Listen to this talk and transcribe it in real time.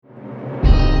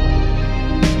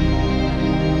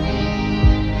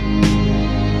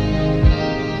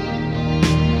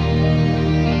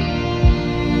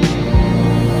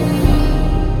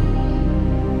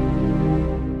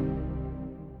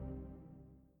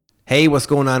Hey, what's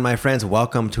going on, my friends?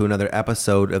 Welcome to another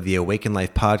episode of the Awaken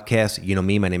Life podcast. You know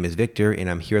me, my name is Victor, and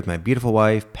I'm here with my beautiful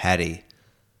wife, Pattie.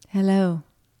 Hello.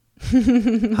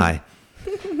 Hi.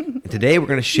 Today, we're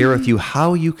going to share with you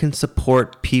how you can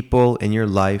support people in your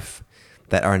life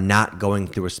that are not going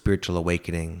through a spiritual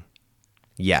awakening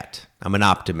yet. I'm an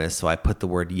optimist, so I put the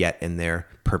word yet in there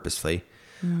purposely.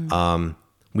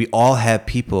 We all have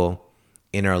people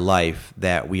in our life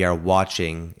that we are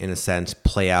watching, in a sense,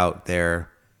 play out their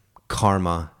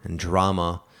karma and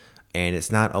drama, and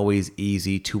it's not always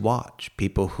easy to watch.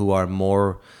 People who are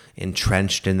more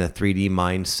entrenched in the 3D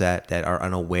mindset, that are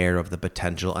unaware of the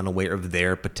potential, unaware of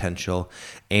their potential,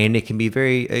 and it can be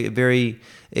very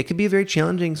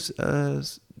challenging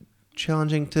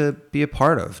to be a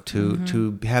part of,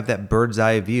 to have that bird's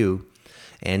eye view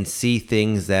and see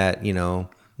things that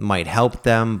might help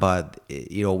them, but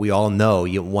we all know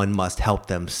one must help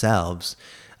themselves.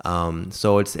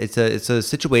 So it's a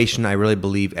situation I really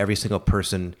believe every single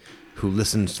person who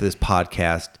listens to this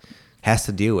podcast has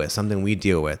to deal with, something we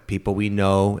deal with, people we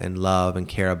know and love and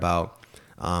care about.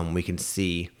 We can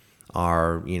see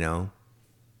what am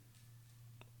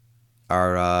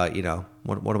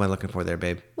I looking for there,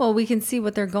 babe? Well, we can see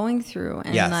what they're going through,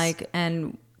 and Yes.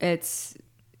 and it's,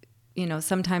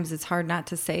 sometimes it's hard not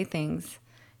to say things,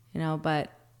 but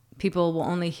people will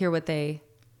only hear what they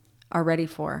are ready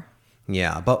for.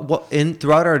 Yeah, but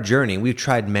throughout our journey, we've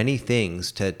tried many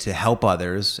things to help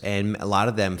others, and a lot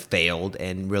of them failed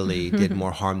and really did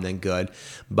more harm than good.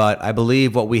 But I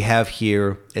believe what we have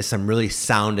here is some really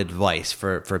sound advice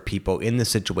for people in the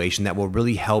situation that will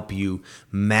really help you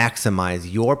maximize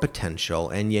your potential,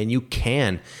 and you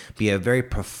can be a very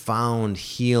profound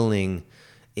healing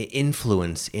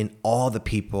influence in all the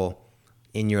people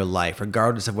in your life,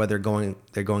 regardless of whether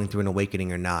they're going through an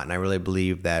awakening or not. And I really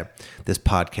believe that this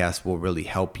podcast will really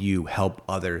help you help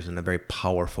others in a very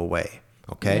powerful way.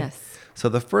 Okay? Yes. So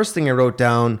the first thing I wrote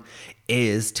down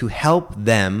is to help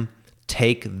them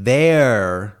take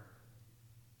their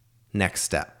next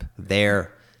step.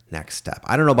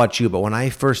 I don't know about you, but when I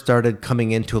first started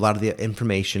coming into a lot of the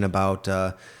information about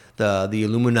the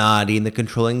Illuminati and the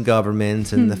controlling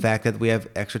governments and the fact that we have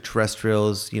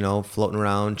extraterrestrials, floating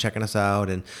around checking us out,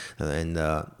 and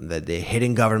the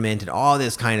hidden government and all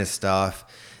this kind of stuff.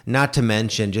 Not to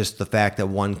mention just the fact that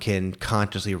one can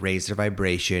consciously raise their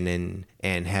vibration and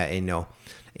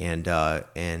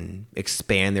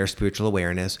expand their spiritual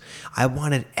awareness. I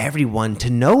wanted everyone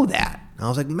to know that. I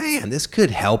was like, man, this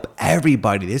could help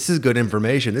everybody. This is good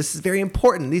information. This is very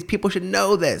important. These people should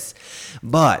know this.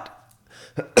 But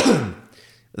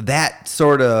that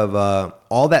sort of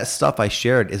all that stuff I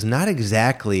shared is not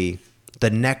exactly the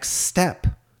next step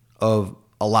of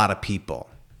a lot of people.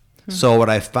 So what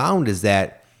I found is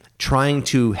that trying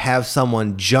to have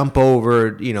someone jump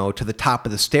over, to the top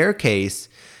of the staircase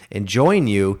and join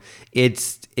you,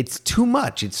 it's too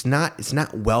much. It's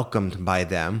not welcomed by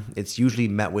them. It's usually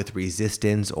met with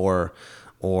resistance or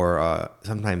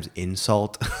sometimes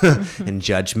insult and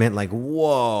judgment, like,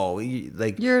 whoa,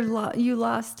 like You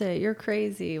lost it. You're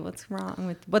crazy. What's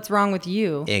wrong with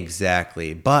you?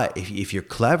 Exactly. But if you're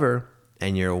clever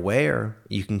and you're aware,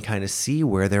 you can kind of see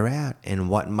where they're at and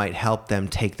what might help them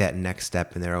take that next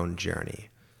step in their own journey.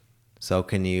 So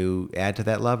can you add to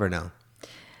that, love, or no?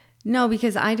 No,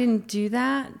 because I didn't do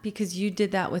that, because you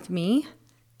did that with me.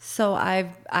 So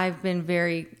I've been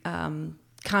very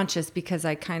conscious, because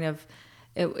I kind of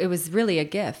it was really a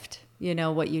gift,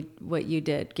 what you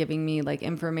did, giving me like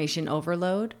information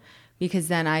overload, because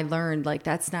then I learned like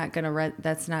that's not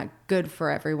good for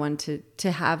everyone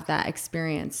to have that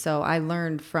experience. So I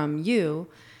learned from you.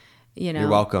 You're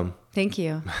welcome. Thank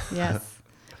you. Yes.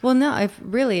 Well, no, it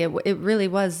really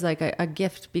was like a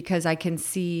gift, because I could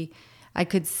see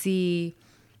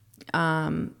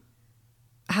how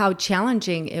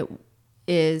challenging it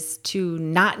is to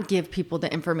not give people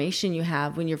the information you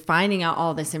have when you're finding out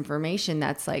all this information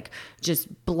that's like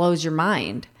just blows your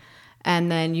mind.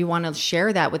 And then you want to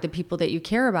share that with the people that you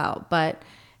care about. But,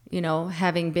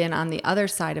 having been on the other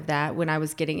side of that, when I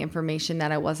was getting information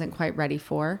that I wasn't quite ready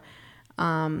for,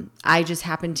 I just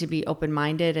happened to be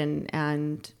open-minded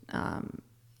and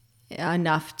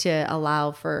enough to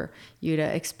allow for you to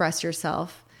express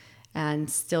yourself and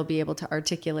still be able to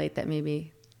articulate that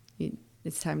maybe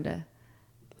it's time to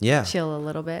chill a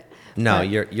little bit. No,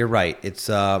 you're right. It's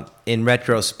in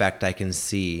retrospect, I can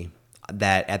see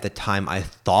that at the time I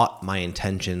thought my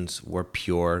intentions were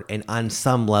pure, and on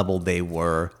some level they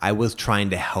were. I was trying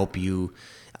to help you.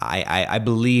 I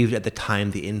believed at the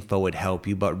time the info would help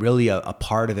you, but really a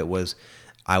part of it was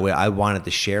I wanted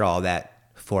to share all that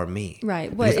for me.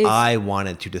 Right. Because I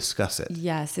wanted to discuss it.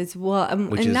 Yes. It's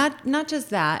not just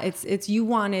that. It's you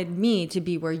wanted me to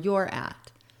be where you're at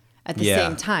the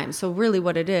same time. So really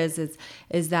what it is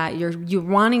that you're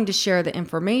wanting to share the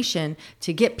information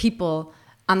to get people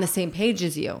on the same page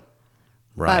as you.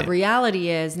 Right. But reality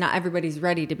is not everybody's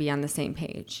ready to be on the same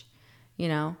page,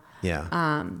 Yeah.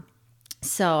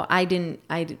 So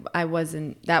that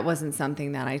wasn't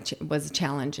something that was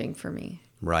challenging for me.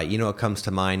 Right. What comes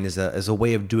to mind is a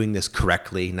way of doing this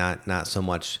correctly, not so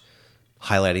much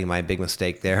highlighting my big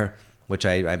mistake there, which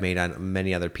I made on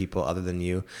many other people other than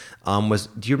you.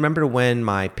 Do you remember when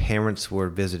my parents were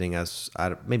visiting us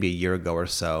maybe a year ago or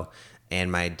so,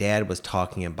 and my dad was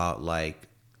talking about like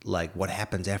what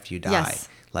happens after you die? Yes.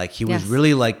 Like he was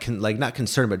really not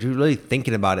concerned, but really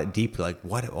thinking about it deeply. Like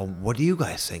what do you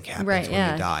guys think happens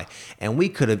when you die? And we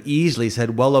could have easily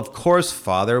said, well, of course,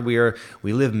 Father, we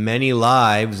live many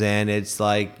lives, and it's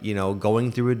like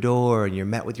going through a door, and you're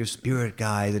met with your spirit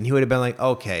guides. And he would have been like,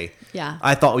 okay, yeah.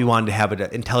 I thought we wanted to have an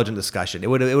intelligent discussion. It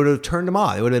would have turned him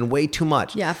off. It would have been way too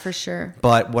much. Yeah, for sure.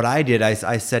 But what I did,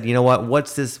 I said, you know what? What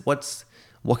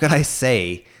could I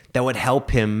say that would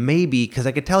help him, maybe, because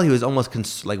I could tell he was almost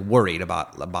worried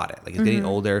about it. Like he's getting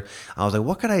older. I was like,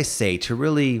 what could I say to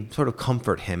really sort of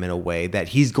comfort him in a way that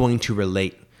he's going to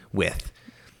relate with?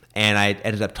 And I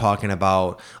ended up talking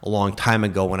about a long time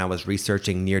ago when I was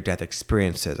researching near-death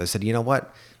experiences. I said, you know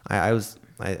what? I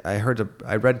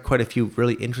read quite a few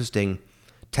really interesting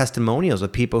testimonials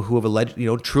of people who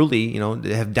have truly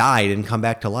have died and come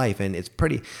back to life, and it's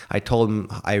pretty. I told him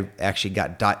I actually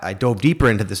I dove deeper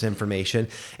into this information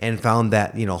and found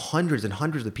that hundreds and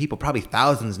hundreds of people, probably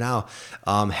thousands now,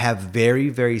 have very,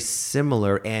 very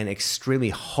similar and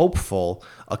extremely hopeful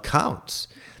accounts.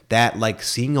 That like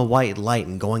seeing a white light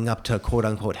and going up to quote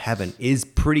unquote heaven is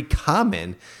pretty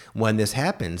common when this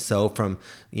happens. So from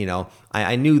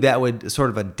I knew that would sort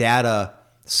of a data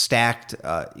stacked,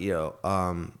 I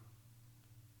don't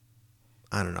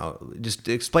know, just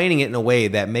explaining it in a way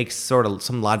that makes sort of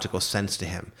some logical sense to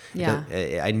him. Yeah.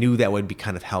 I knew that would be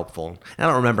kind of helpful. And I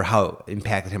don't remember how it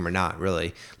impacted him or not,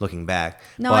 really, looking back.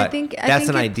 No, but I think an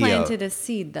it idea. planted a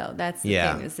seed, though. That's the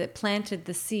thing, is it planted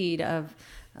the seed of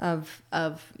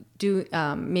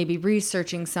maybe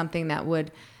researching something that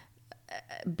would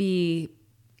be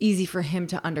easy for him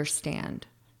to understand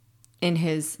in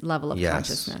his level of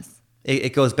consciousness.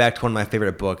 It goes back to one of my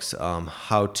favorite books,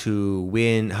 How to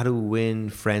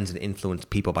Win Friends and Influence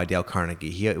People by Dale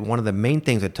Carnegie. One of the main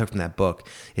things I took from that book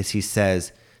is he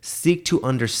says, seek to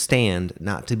understand,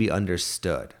 not to be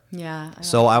understood. Yeah.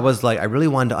 So I was like, I really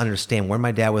wanted to understand where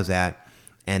my dad was at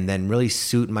and then really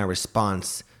suit my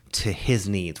response to his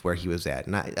needs, where he was at.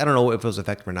 And I don't know if it was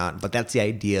effective or not, but that's the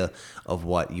idea of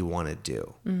what you want to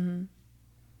do. Mm-hmm.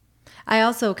 I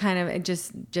also kind of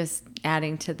just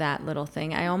adding to that little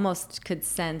thing, I almost could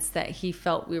sense that he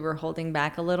felt we were holding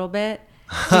back a little bit.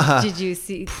 Did you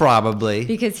see? Probably.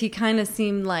 Because he kind of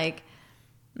seemed like,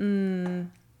 I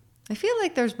feel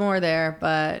like there's more there,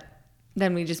 but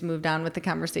then we just moved on with the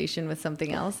conversation with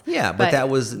something else. Yeah, but that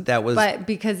was. But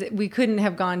because we couldn't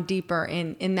have gone deeper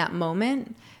in that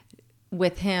moment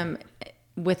with him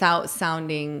without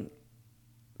sounding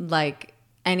like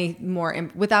any more,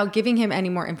 without giving him any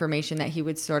more information that he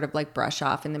would sort of like brush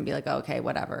off and then be like, oh, okay,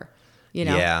 whatever,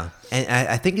 Yeah. And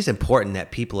I think it's important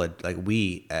that people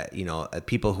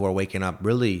people who are waking up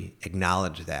really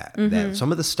acknowledge that, that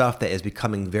some of the stuff that is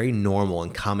becoming very normal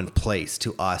and commonplace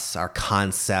to us, our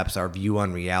concepts, our view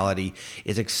on reality,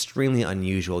 is extremely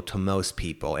unusual to most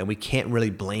people. And we can't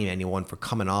really blame anyone for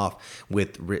coming off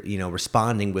with,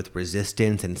 responding with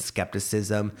resistance and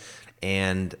skepticism.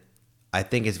 And I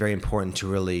think it's very important to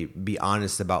really be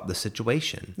honest about the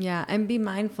situation. Yeah, and be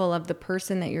mindful of the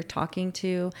person that you're talking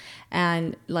to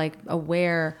and like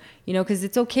aware, because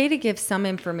it's okay to give some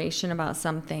information about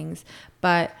some things,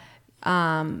 but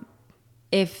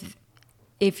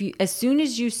if you, as soon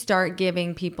as you start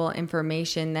giving people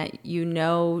information that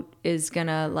is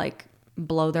gonna like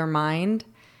blow their mind,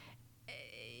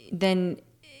 then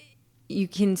you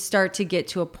can start to get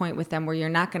to a point with them where you're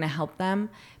not going to help them,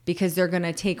 because they're going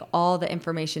to take all the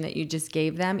information that you just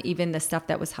gave them, even the stuff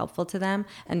that was helpful to them,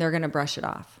 and they're going to brush it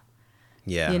off.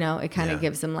 Yeah. It kind of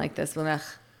gives them like this, well,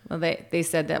 they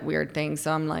said that weird thing,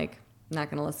 so I'm like, not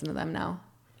going to listen to them now.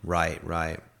 Right.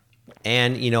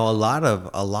 And, a lot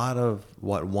of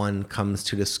what one comes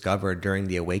to discover during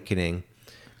the awakening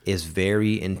is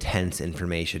very intense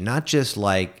information, not just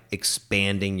like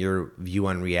expanding your view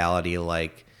on reality,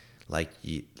 like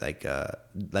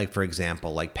for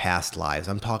example, like past lives.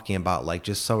 I'm talking about like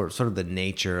just sort of the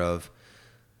nature of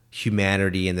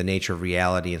humanity and the nature of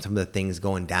reality and some of the things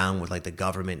going down with like the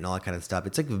government and all that kind of stuff.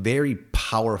 It's like very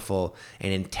powerful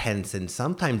and intense and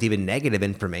sometimes even negative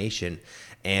information.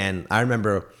 And I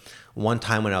remember one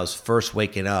time when I was first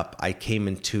waking up, I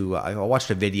watched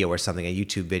a video or something, a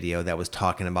YouTube video that was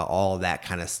talking about all of that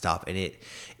kind of stuff. And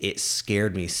it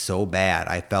scared me so bad.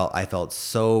 I felt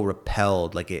so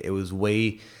repelled. Like I was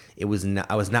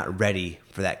not ready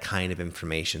for that kind of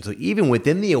information. So even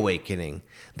within the awakening,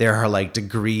 there are like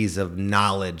degrees of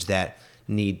knowledge that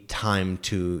need time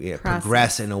to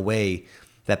progress in a way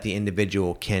that the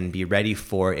individual can be ready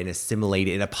for and assimilate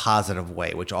it in a positive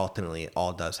way, which ultimately it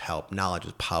all does help. Knowledge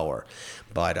is power.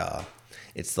 But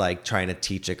it's like trying to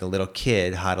teach like a little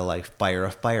kid how to like fire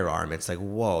a firearm. It's like,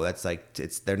 whoa, that's like,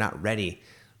 they're not ready.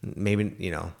 Maybe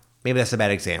that's a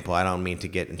bad example. I don't mean to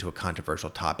get into a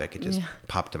controversial topic. It just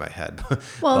popped in my head.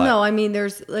 Well, no, I mean,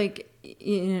 there's like,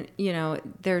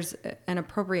 there's an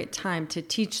appropriate time to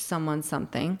teach someone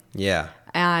something. Yeah.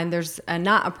 And there's a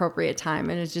not appropriate time.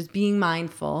 And it's just being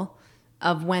mindful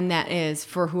of when that is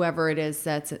for whoever it is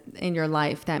that's in your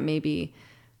life that may be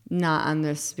not on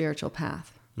this spiritual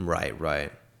path. Right.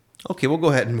 Okay, we'll go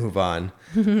ahead and move on.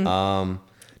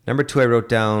 Number 2, I wrote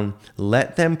down,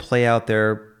 let them play out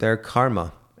their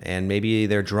karma and maybe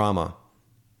their drama.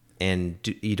 And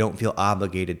you don't feel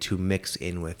obligated to mix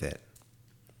in with it.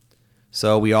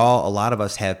 So a lot of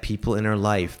us have people in our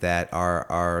life that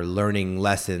are learning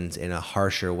lessons in a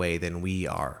harsher way than we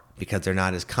are because they're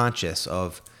not as conscious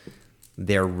of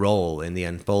their role in the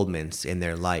unfoldments in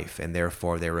their life, and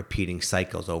therefore they're repeating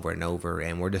cycles over and over,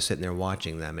 and we're just sitting there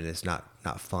watching them, and it's not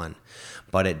fun.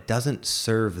 But it doesn't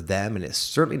serve them, and it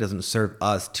certainly doesn't serve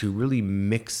us to really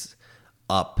mix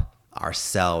up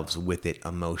ourselves with it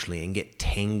emotionally and get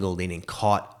tangled in and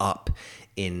caught up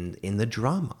in the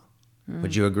drama.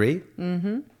 Would you agree?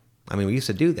 Mm-hmm. I mean, we used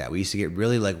to do that. We used to get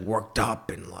really like worked up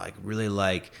and like really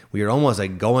like we were almost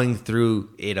like going through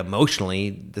it emotionally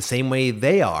the same way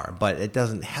they are, but it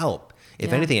doesn't help.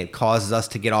 If anything, it causes us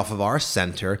to get off of our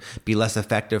center, be less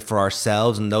effective for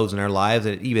ourselves and those in our lives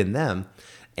and even them.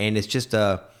 And it's just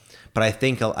but I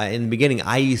think in the beginning,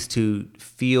 I used to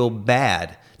feel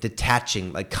bad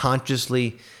detaching, like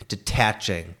consciously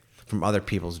detaching from other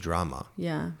people's drama.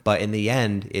 Yeah. But in the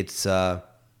end, it's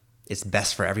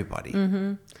best for everybody.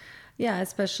 Mm-hmm. Yeah,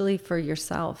 especially for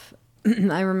yourself.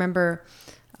 I remember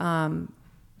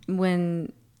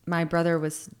when my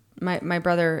brother my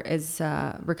brother is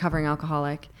a recovering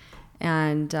alcoholic,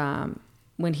 and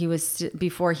when he was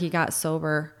before he got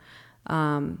sober,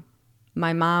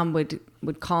 my mom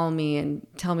would call me and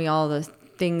tell me all the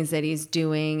things that he's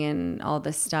doing and all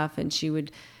this stuff, and she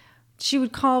would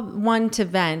call one to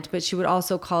vent, but she would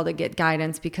also call to get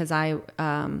guidance because I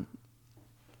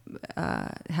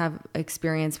have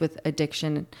experience with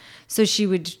addiction. So she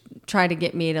would try to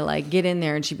get me to like get in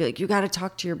there, and she'd be like, you got to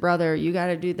talk to your brother. You got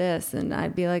to do this. And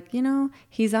I'd be like,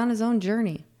 he's on his own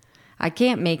journey. I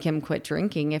can't make him quit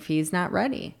drinking if he's not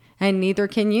ready, and neither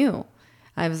can you.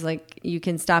 I was like, you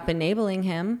can stop enabling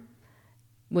him,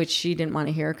 which she didn't want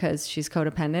to hear because she's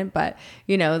codependent. But,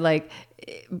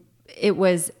 it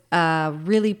was a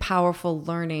really powerful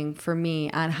learning for me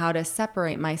on how to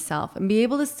separate myself and be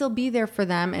able to still be there for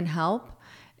them and help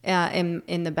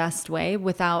in the best way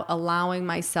without allowing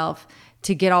myself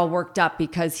to get all worked up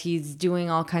because he's doing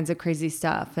all kinds of crazy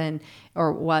stuff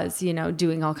or was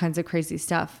doing all kinds of crazy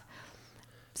stuff.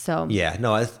 So yeah,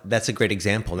 no, that's a great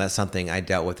example. And that's something I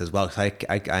dealt with as well. Cause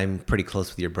I'm pretty close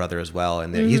with your brother as well.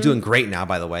 And he's doing great now,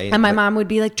 by the way. And my mom would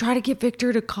be like, try to get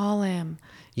Victor to call him.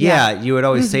 Yeah, you would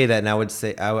always say that, and I would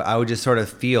say I would just sort of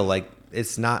feel like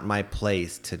it's not my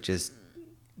place to just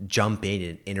jump in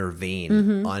and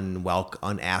intervene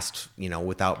unasked,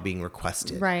 without being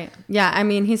requested. Right. Yeah. I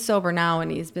mean, he's sober now,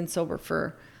 and he's been sober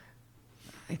for,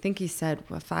 I think he said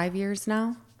 5 years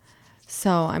now.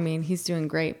 So I mean, he's doing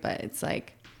great, but it's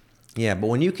like. Yeah, but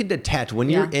when you can detach, when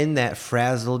you're in that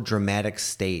frazzled, dramatic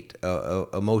state,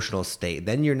 emotional state,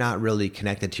 then you're not really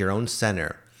connected to your own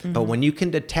center. Mm-hmm. But when you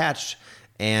can detach.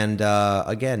 And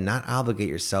again, not obligate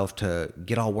yourself to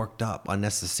get all worked up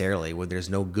unnecessarily when there's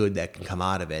no good that can come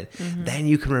out of it. Mm-hmm. Then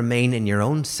you can remain in your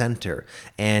own center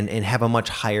and have a much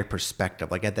higher perspective.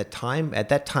 Like at that time,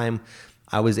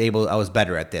 I was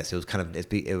better at this. It was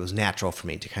it was natural for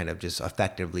me to kind of just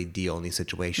effectively deal in these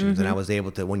situations. Mm-hmm. And I was able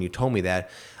to, when you told me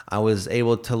that, I was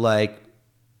able to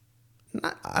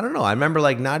I don't know. I remember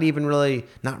not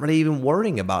really even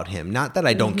worrying about him. Not that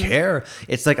I don't care.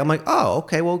 It's like, I'm like, oh,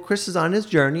 okay, well, Chris is on his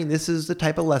journey. This is the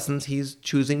type of lessons he's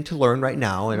choosing to learn right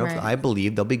now. And I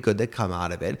believe there'll be good that come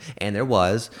out of it. And there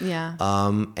was. Yeah.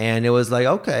 And it was like,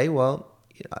 okay, well,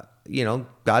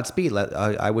 Godspeed.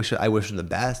 I wish him the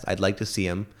best. I'd like to see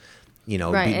him,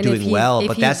 Right. be And doing well,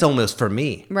 but that's almost for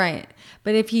me. Right.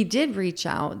 But if he did reach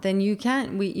out, then we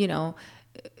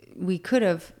could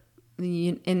have,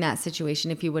 in that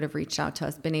situation, if he would have reached out to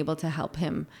us, been able to help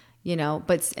him,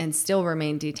 and still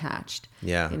remain detached.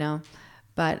 Yeah.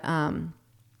 But, I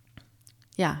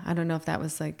don't know if that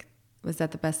was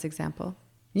that the best example?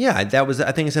 Yeah,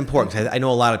 I think it's important. 'Cause I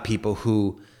know a lot of people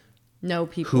who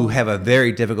have a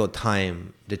very difficult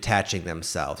time detaching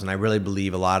themselves. And I really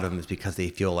believe a lot of them is because they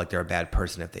feel like they're a bad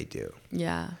person if they do.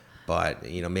 Yeah. But,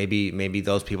 maybe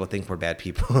those people think we're bad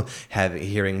people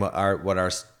hearing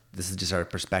this is just our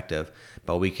perspective,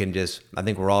 but we can I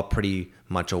think we're all pretty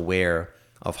much aware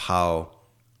of how,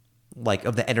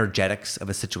 of the energetics of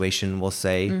a situation, we'll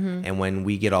say. Mm-hmm. And when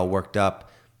we get all worked up,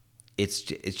 it's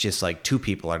just like two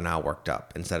people are now worked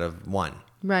up instead of one.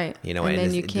 Right. And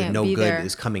then you can't no be good there.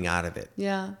 is coming out of it.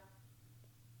 Yeah.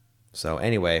 So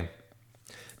anyway,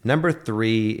 number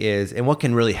 3 is, and what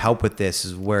can really help with this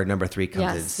is where number 3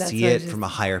 comes in. See it from a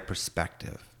higher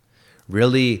perspective.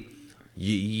 Really,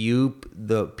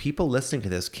 the people listening to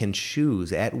this can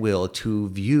choose at will to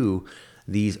view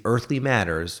these earthly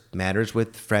matters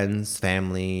with friends,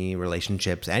 family,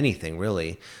 relationships, anything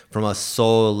really, from a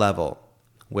soul level.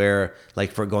 Where,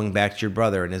 for going back to your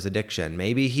brother and his addiction,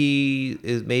 maybe he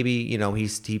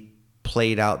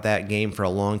played out that game for a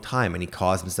long time and he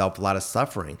caused himself a lot of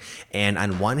suffering. And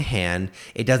on one hand,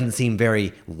 it doesn't seem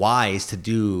very wise to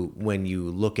do when you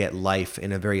look at life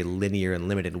in a very linear and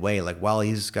limited way.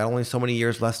 He's got only so many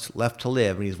years left to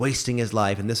live and he's wasting his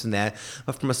life and this and that.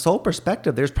 But from a soul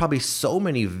perspective, there's probably so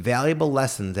many valuable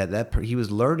lessons that he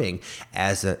was learning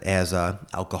as a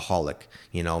alcoholic,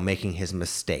 making his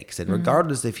mistakes. And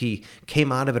regardless if he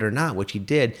came out of it or not, which he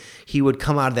did, he would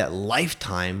come out of that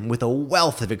lifetime with a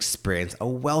wealth of experience, a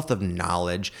wealth of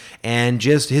knowledge, and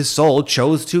just his soul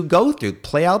chose to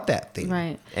play out that thing.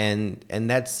 Right. And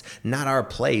that's not our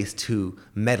place to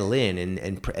meddle in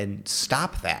and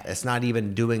stop that. It's not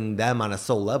even doing them on a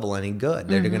soul level any good.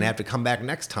 They're going to have to come back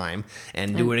next time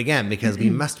and do it again because we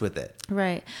messed with it.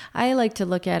 Right. I like to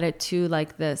look at it too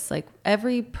like this.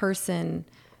 Every person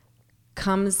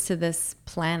comes to this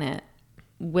planet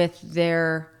with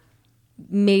their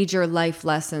major life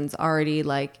lessons already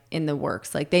in the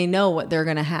works. They know what they're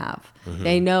going to have. Mm-hmm.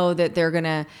 They know that they're going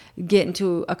to get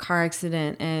into a car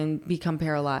accident and become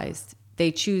paralyzed.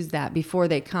 They choose that before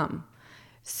they come.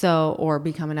 Or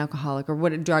become an alcoholic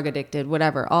or drug addicted,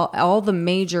 whatever. All the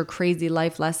major crazy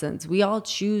life lessons, we all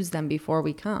choose them before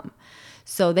we come.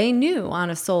 So they knew on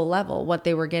a soul level what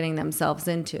they were getting themselves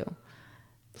into.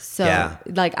 So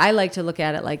I like to look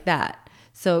at it like that.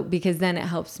 So because then it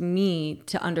helps me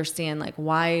to understand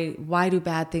why do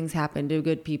bad things happen to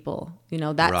good people?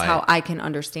 That's right. How I can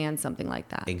understand something like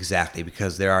that. Exactly,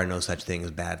 because there are no such thing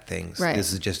as bad things. Right.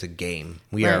 This is just a game.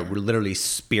 We're literally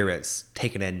spirits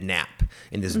taking a nap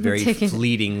in this very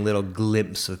fleeting little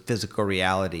glimpse of physical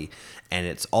reality, and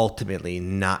it's ultimately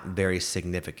not very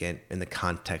significant in the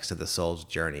context of the soul's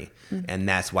journey. Mm-hmm. And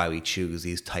that's why we choose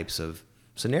these types of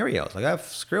scenarios.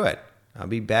 Screw it. I'll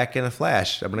be back in a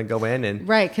flash. I'm going to go in and...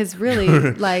 Right, because really,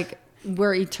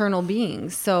 we're eternal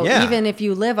beings. So even if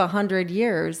you live 100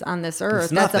 years on this earth,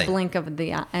 that's a blink of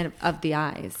the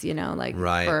eyes,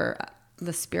 for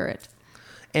the spirit.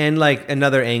 And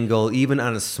another angle, even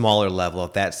on a smaller level,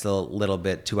 if that's a little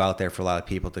bit too out there for a lot of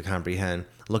people to comprehend,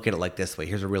 look at it this way.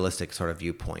 Here's a realistic sort of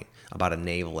viewpoint about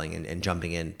enabling and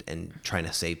jumping in and trying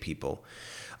to save people.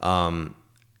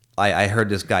 I heard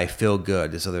this guy, Phil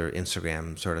Good, this other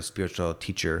Instagram sort of spiritual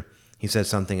teacher. He said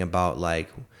something about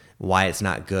why it's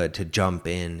not good to jump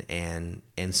in and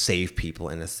save people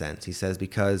in a sense. He says,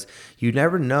 because you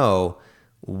never know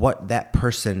what that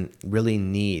person really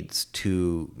needs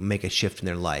to make a shift in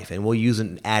their life. And we'll use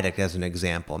an addict as an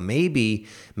example. Maybe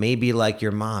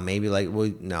your mom,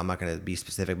 no, I'm not going to be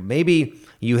specific. Maybe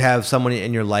you have someone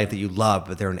in your life that you love,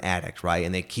 but they're an addict, right?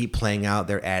 And they keep playing out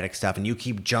their addict stuff, and you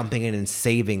keep jumping in and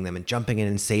saving them and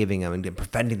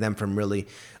preventing them from really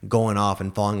going off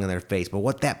and falling on their face. But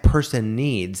what that person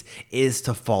needs is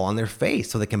to fall on their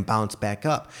face so they can bounce back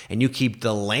up. And you keep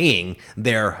delaying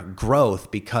their growth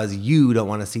because you don't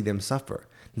want to see them suffer.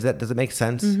 Does it make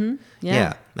sense? Mm-hmm.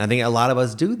 Yeah. I think a lot of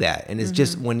us do that. And it's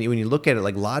just when you look at it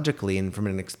logically and from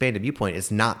an expanded viewpoint,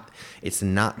 it's not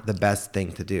the best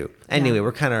thing to do. Anyway,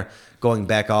 we're kind of going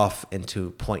back off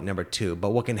into point number 2. But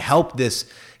what can help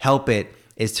it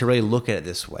is to really look at it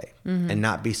this way and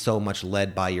not be so much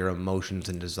led by your emotions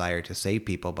and desire to save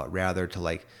people, but rather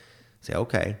to say,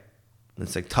 okay,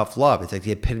 it's tough love. It's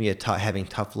the epitome of having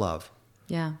tough love.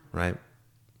 Yeah. Right.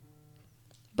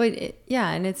 But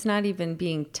and it's not even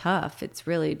being tough. It's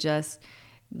really just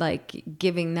like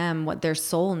giving them what their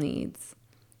soul needs,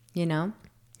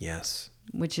 Yes.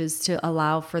 which is to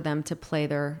allow for them to play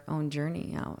their own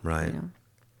journey out. Right.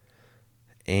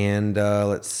 And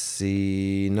let's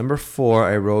see. Number 4,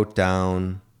 I wrote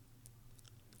down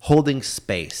holding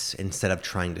space instead of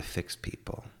trying to fix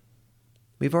people.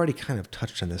 We've already kind of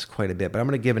touched on this quite a bit, but I'm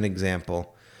going to give an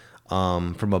example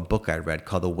from a book I read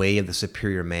called The Way of the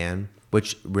Superior Man,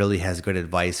 which really has good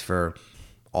advice for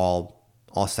all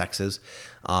sexes.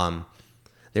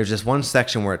 There's this one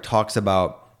section where it talks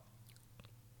about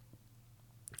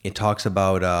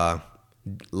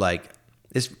like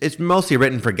it's mostly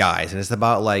written for guys, and it's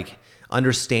about like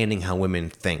understanding how women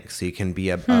think, so you can be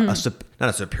not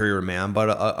a superior man, but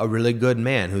a really good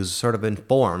man who's sort of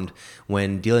informed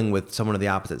when dealing with someone of the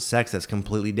opposite sex that's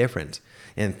completely different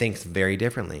and thinks very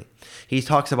differently. He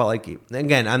talks about, like,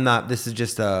 again, this is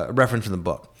just a reference from the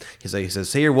book. He says,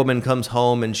 say your woman comes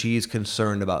home and she's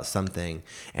concerned about something,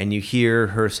 and you hear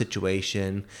her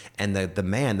situation, and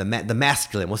the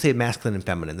masculine, we'll say masculine and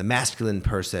feminine, the masculine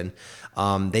person,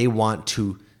 they want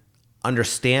to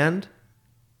understand,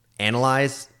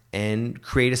 analyze, and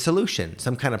create a solution,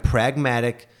 some kind of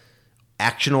pragmatic,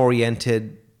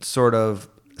 action-oriented sort of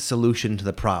solution to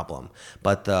the problem.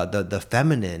 But the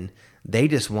feminine, they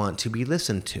just want to be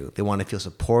listened to. They want to feel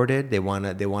supported. They want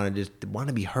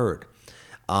to be heard.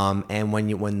 And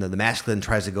when the masculine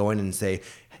tries to go in and say,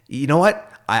 you know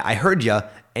what, I heard you,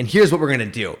 and here's what we're gonna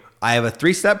do. I have a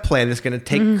 3-step plan that's going to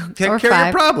take care of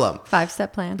your problem.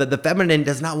 5-step plan. The feminine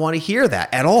does not want to hear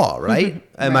that at all, right?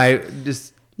 Am I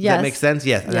just... Does that make sense?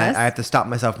 Yes. And I have to stop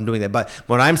myself from doing that. But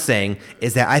what I'm saying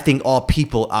is that I think all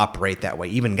people operate that way,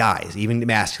 even guys, even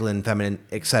masculine, feminine,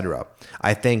 etc.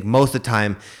 I think most of the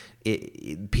time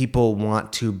people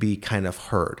want to be kind of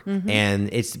heard. And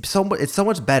it's so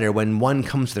much better when one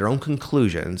comes to their own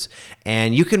conclusions,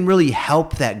 and you can really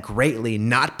help that greatly,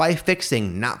 not by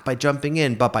fixing, not by jumping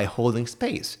in, but by holding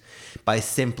space, by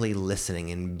simply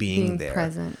listening and being there,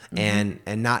 present, and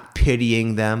not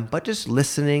pitying them, but just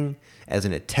listening as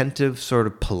an attentive, sort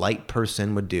of polite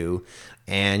person would do.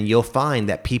 And you'll find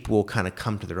that people will kind of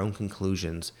come to their own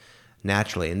conclusions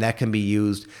naturally. And that can be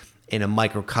used in a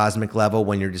microcosmic level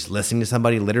when you're just listening to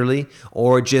somebody literally,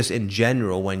 or just in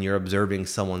general when you're observing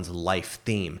someone's life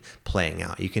theme playing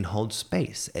out. You can hold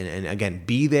space and again,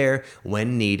 be there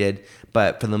when needed,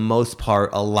 but for the most part,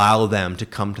 allow them to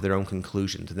come to their own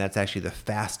conclusions. And that's actually the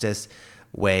fastest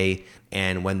way.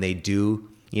 And when they do,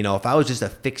 if I was just to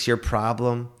fix your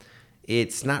problem,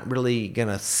 it's not really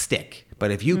gonna stick.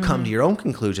 But if you come to your own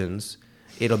conclusions,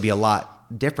 it'll be a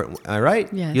lot different. All right?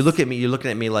 Yes. You're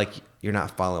looking at me like you're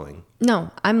not following. No,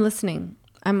 I'm listening.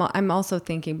 I'm also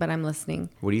thinking, but I'm listening.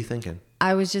 What are you thinking?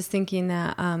 I was just thinking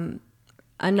that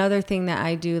another thing that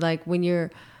I do, like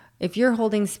if you're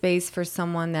holding space for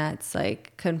someone that's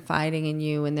like confiding in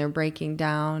you and they're breaking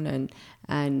down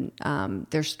and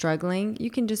they're struggling, you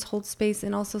can just hold space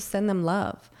and also send them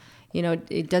love.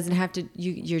 It doesn't have to,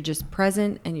 you're just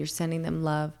present and you're sending them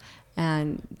love.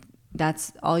 And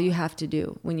that's all you have to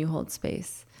do when you hold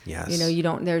space. Yes.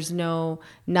 There's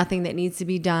nothing that needs to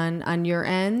be done on your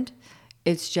end.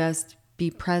 It's just be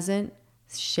present,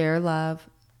 share love,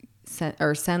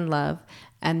 send love,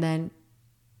 and then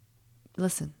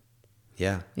listen.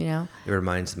 Yeah. It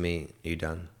reminds me, are you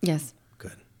done? Yes.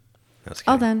 Good.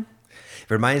 All done. It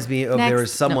reminds me of, Next. there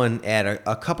was someone at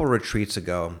a couple retreats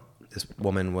ago, this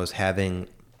woman was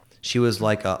she was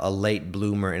like a late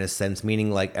bloomer in a sense,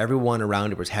 meaning like everyone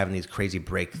around her was having these crazy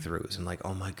breakthroughs and like,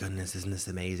 oh my goodness, isn't this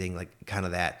amazing? Like kind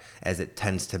of that, as it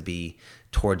tends to be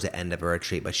towards the end of a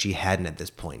retreat, but she hadn't at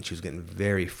this point. She was getting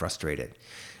very frustrated.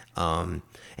 And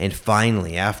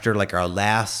finally, after like our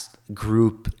last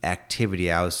group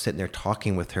activity, I was sitting there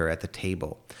talking with her at the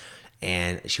table,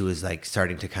 and she was like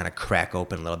starting to kind of crack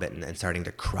open a little bit and starting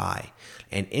to cry.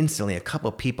 And instantly a couple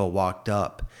of people walked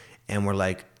up and were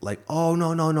like, oh,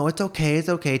 no, it's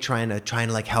okay, trying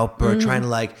to like help her, trying to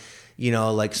like,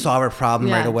 like solve her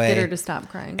problem right away. Get her to stop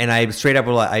crying. And I straight up,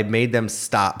 I made them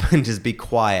stop and just be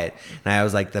quiet. And I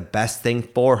was like, the best thing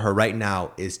for her right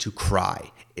now is to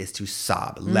cry, is to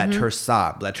sob. Let her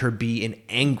sob. Let her be in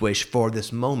anguish for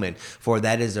this moment, for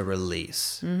that is a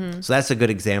release. So that's a good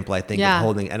example, I think, of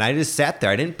holding. And I just sat there.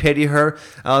 I didn't pity her.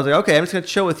 I was like, okay, I'm just going to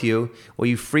chill with you. Well,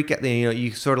 you freak out,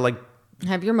 you sort of like,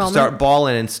 have your moment. Start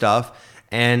bawling and stuff,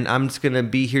 and I'm just gonna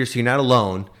be here so you're not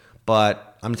alone.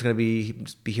 But I'm just gonna be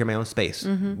here in my own space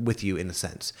with you in a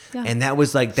sense. And that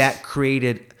was like that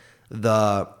created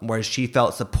where she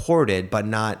felt supported, but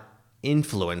not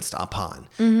influenced upon,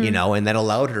 and that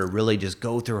allowed her to really just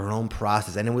go through her own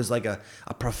process. And it was like a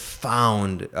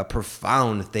profound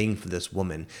thing for this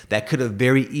woman that could have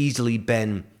very easily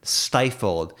been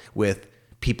stifled with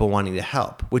people wanting to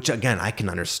help, which again, I can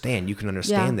understand. You can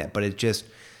understand that, but it just,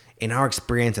 in our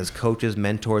experience as coaches,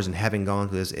 mentors, and having gone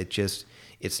through this,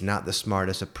 it's not the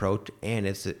smartest approach, and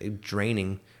it's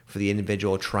draining for the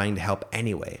individual trying to help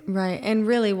anyway. Right. And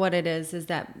really what it is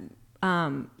that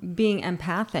being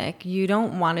empathic, you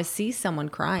don't want to see someone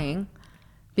crying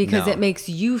because it makes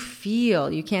you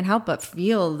can't help but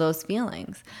feel those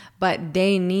feelings. But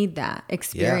they need that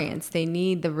experience. Yeah. They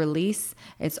need the release.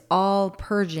 It's all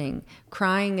purging.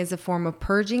 Crying is a form of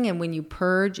purging. And when you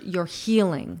purge, you're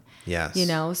healing. Yes.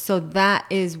 So that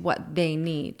is what they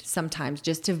need sometimes,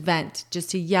 just to vent,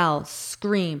 just to yell,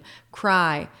 scream,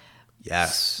 cry.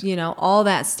 Yes. All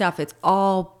that stuff. It's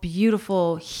all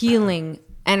beautiful healing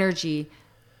energy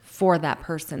for that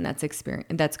person that's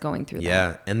going through that.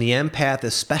 Yeah. And the empath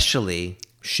especially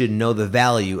should know the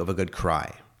value of a good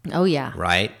cry. Oh, yeah.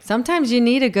 Right? Sometimes you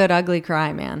need a good ugly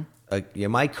cry, man.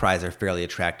 My cries are fairly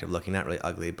attractive looking, not really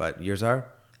ugly, but yours are?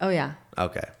 Oh, yeah.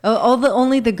 Okay.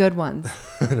 Only the good ones.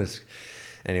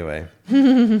 Anyway.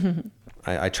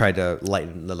 I tried to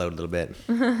lighten the load a little bit.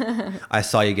 I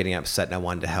saw you getting upset and I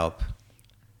wanted to help.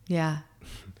 Yeah.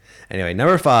 Anyway,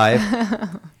 number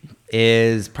 5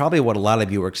 is probably what a lot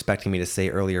of you were expecting me to say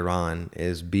earlier on,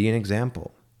 is be an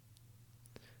example.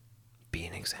 Be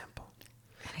an example.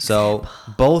 So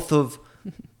both of,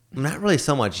 not really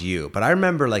so much you, but I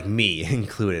remember like me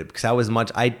included, because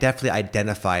I definitely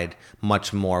identified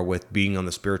much more with being on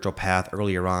the spiritual path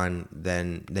earlier on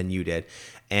than you did.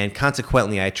 And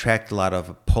consequently, I attracted a lot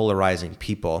of polarizing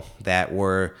people that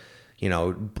were,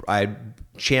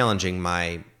 challenging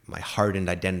my hardened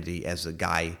identity as a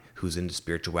guy who's into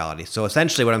spirituality. So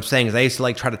essentially what I'm saying is I used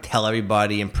to try to tell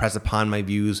everybody, impress upon my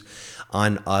views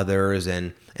on others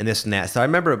and this and that. So I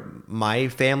remember my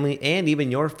family and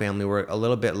even your family were a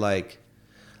little bit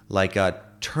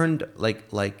turned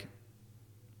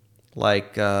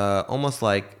almost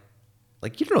like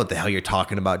you don't know what the hell you're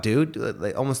talking about, dude.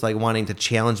 Almost like wanting to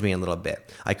challenge me a little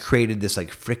bit. I created this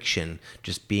friction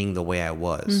just being the way I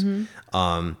was.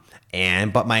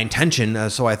 But my intention,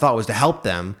 so I thought, was to help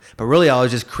them. But really, I was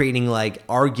just creating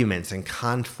arguments and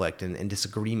conflict and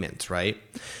disagreements, right?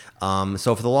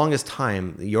 So for the longest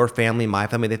time, your family, my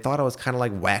family, they thought I was kind of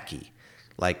wacky.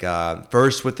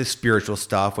 First with the spiritual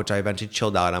stuff, which I eventually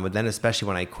chilled out on, but then especially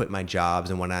when I quit my jobs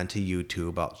and went on to YouTube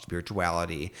about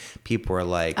spirituality, people were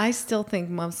like... I still think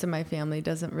most of my family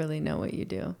doesn't really know what you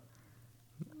do.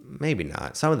 Maybe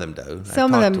not. Some of them do.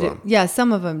 Some of them do. Yeah,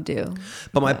 some of them do.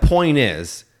 But my point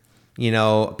is,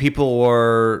 people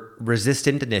were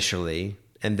resistant initially,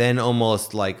 and then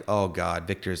almost oh God,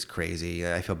 Victor's crazy.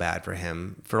 I feel bad for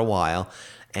him for a while.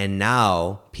 And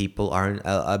now people are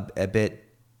a bit...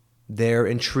 They're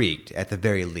intrigued, at the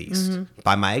very least,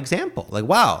 by my example.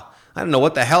 Wow, I don't know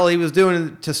what the hell he was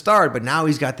doing to start, but now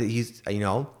he's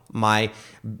my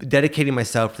dedicating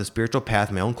myself to the spiritual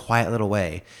path, my own quiet little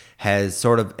way, has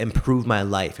sort of improved my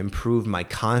life, improved my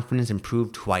confidence,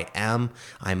 improved who I am.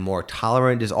 I'm more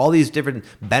tolerant. There's all these different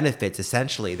benefits,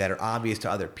 essentially, that are obvious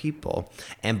to other people.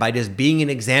 And by just being an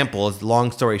example,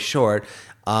 long story short,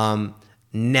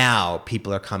 now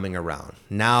people are coming around.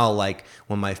 Now,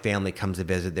 when my family comes to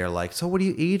visit, they're like, so what are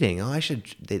you eating? Oh,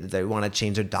 they want to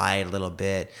change their diet a little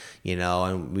bit,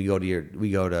 and we go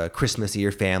to Christmas at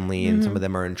your family, and some of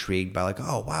them are intrigued by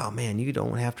oh, wow, man, you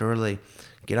don't have to really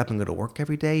get up and go to work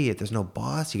every day. If there's no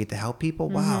boss, you get to help people.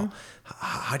 Wow.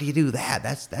 How do you do that?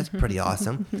 That's pretty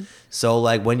awesome.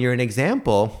 So when you're an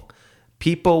example,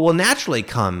 people will naturally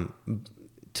come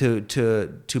to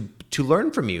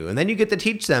learn from you, and then you get to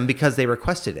teach them because they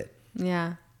requested it.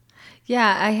 Yeah.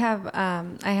 I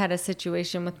had a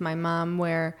situation with my mom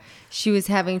where she was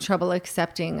having trouble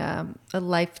accepting a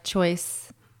life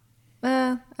choice.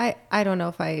 I don't know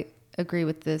if I agree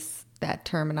with that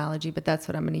terminology, but that's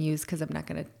what I'm going to use because I'm not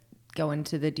going to go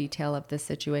into the detail of this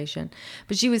situation.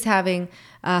 But she was having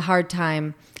a hard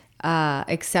time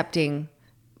accepting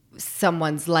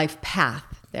someone's life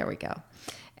path. There we go.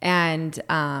 And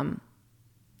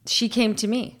she came to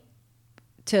me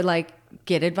to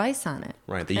get advice on it.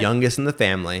 Right. The youngest in the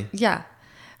family. Yeah.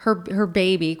 Her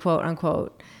baby, quote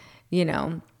unquote,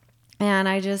 and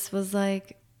I just was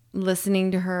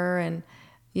listening to her and,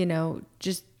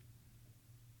 just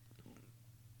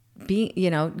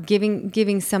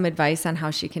giving some advice on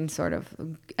how she can sort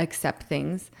of accept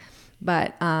things.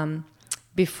 But,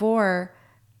 before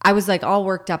I was all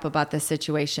worked up about this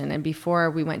situation. And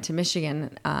before we went to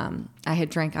Michigan, I had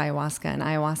drank ayahuasca, and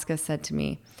ayahuasca said to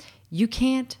me, You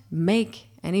can't make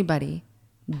anybody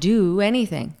do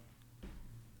anything.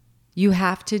 You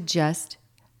have to just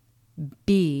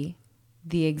be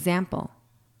the example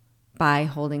by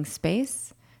holding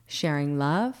space, sharing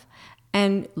love,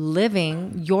 and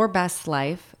living your best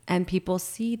life. And people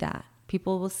see that.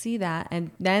 People will see that.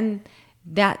 And then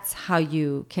that's how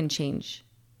you can change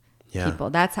people.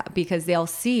 That's how, because they'll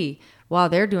see, wow,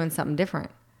 they're doing something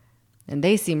different. And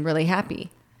they seem really happy.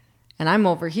 And I'm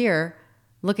over here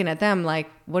looking at them like,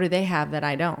 what do they have that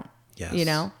I don't? Yes. You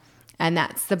know? And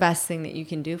that's the best thing that you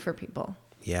can do for people.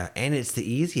 Yeah, and it's the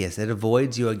easiest. It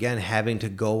avoids you, again, having to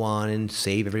go on and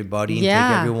save everybody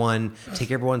and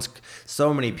take everyone's...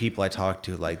 So many people I talk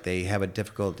to, like, they have a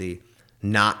difficulty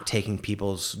not taking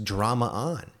people's drama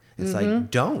on. It's like,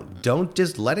 don't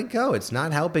just let it go. It's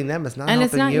not helping them. It's not helping you.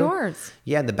 And it's not yours.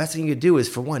 Yeah, and the best thing you do is,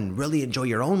 for one, really enjoy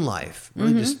your own life.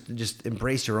 Really just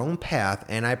embrace your own path.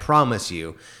 And I promise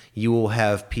you, you will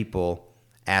have people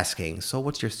asking, so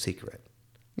what's your secret?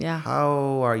 Yeah.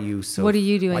 How are you so... What are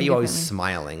you doing Why are you always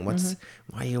differently? smiling?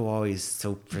 Why are you always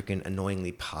so freaking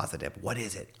annoyingly positive? What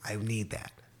is it? I need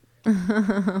that.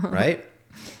 Right?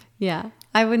 Yeah.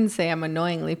 I wouldn't say I'm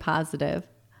annoyingly positive,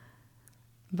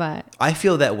 but... I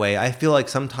feel that way. I feel like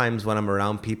sometimes when I'm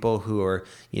around people who are,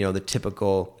 the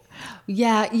typical...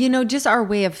 Yeah, just our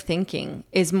way of thinking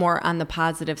is more on the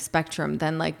positive spectrum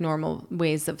than like normal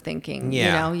ways of thinking.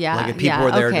 Yeah. Like if people yeah,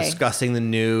 are there okay. discussing the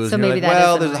news, So and you're maybe like, that is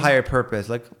well, there's a annoying. higher purpose.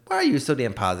 Like, why are you so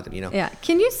damn positive, Yeah.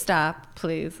 Can you stop,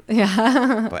 please?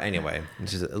 Yeah. But anyway,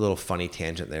 it's just a little funny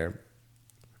tangent there.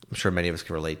 I'm sure many of us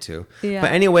can relate to. Yeah.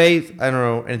 But anyway, I don't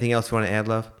know. Anything else you want to add,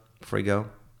 love, before we go?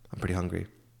 I'm pretty hungry.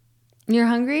 You're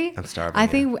hungry? I'm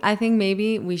starving. I think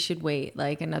maybe we should wait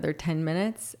like another 10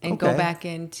 minutes and go back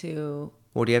into...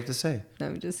 What do you have to say? No,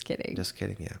 I'm just kidding. Just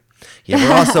kidding, yeah.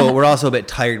 Yeah, we're also a bit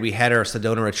tired. We had our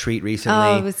Sedona retreat recently.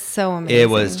 Oh, it was so amazing. It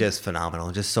was just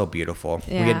phenomenal, just so beautiful.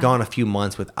 Yeah. We had gone a few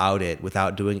months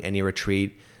without doing any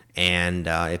retreat, and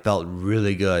it felt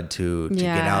really good to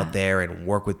get out there and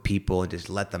work with people and just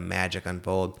let the magic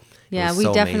unfold. Yeah, we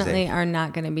definitely are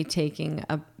not going to be taking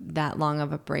that long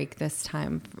of a break this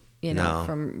time.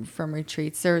 From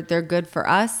retreats. They're good for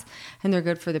us, and they're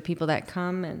good for the people that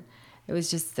come. And it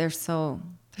was just they're so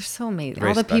amazing. Very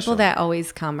All the special. people that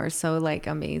always come are so like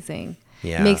amazing.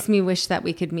 Yeah, makes me wish that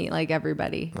we could meet like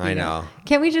everybody. I know.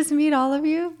 Can't we just meet all of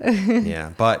you?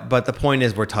 Yeah, but the point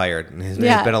is we're tired. It's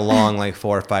been a long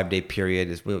 4 or 5 day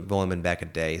period. We've only been back a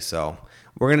day, so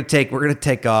we're gonna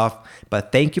take off.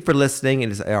 But thank you for listening. It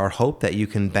is our hope that you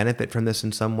can benefit from this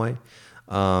in some way,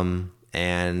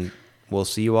 and we'll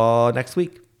see you all next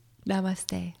week.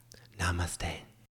 Namaste. Namaste.